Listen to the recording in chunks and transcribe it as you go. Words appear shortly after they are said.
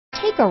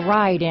Take a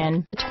ride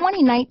in the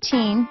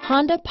 2019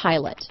 Honda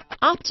Pilot.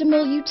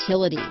 Optimal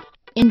utility,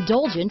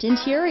 indulgent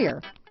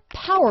interior,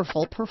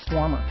 powerful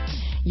performer.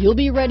 You'll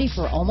be ready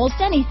for almost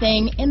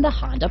anything in the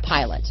Honda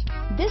Pilot.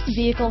 This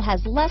vehicle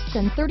has less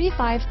than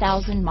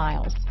 35,000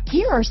 miles.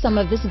 Here are some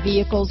of this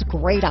vehicle's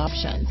great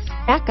options: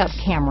 backup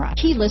camera,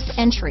 keyless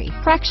entry,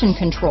 traction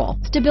control,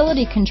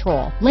 stability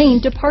control, lane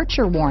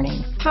departure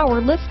warning,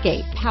 power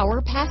liftgate,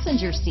 power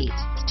passenger seat,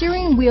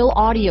 steering wheel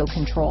audio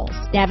controls,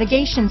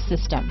 navigation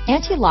system,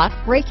 anti-lock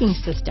braking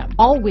system,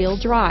 all-wheel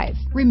drive,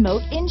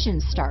 remote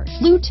engine start,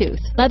 Bluetooth,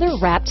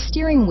 leather-wrapped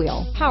steering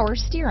wheel, power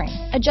steering,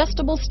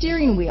 adjustable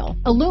steering wheel,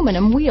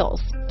 aluminum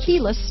wheels,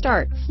 keyless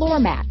start, floor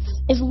mats.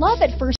 Is love at first